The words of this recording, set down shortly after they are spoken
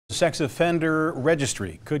Sex offender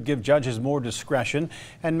registry could give judges more discretion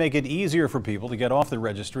and make it easier for people to get off the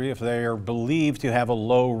registry if they are believed to have a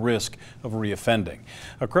low risk of reoffending.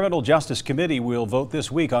 A criminal justice committee will vote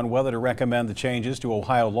this week on whether to recommend the changes to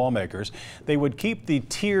Ohio lawmakers. They would keep the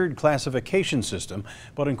tiered classification system,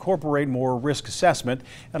 but incorporate more risk assessment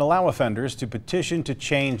and allow offenders to petition to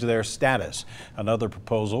change their status. Another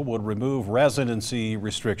proposal would remove residency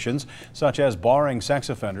restrictions, such as barring sex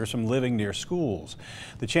offenders from living near schools.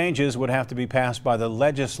 The changes would have to be passed by the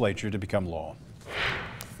legislature to become law.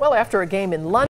 Well, after a game in London,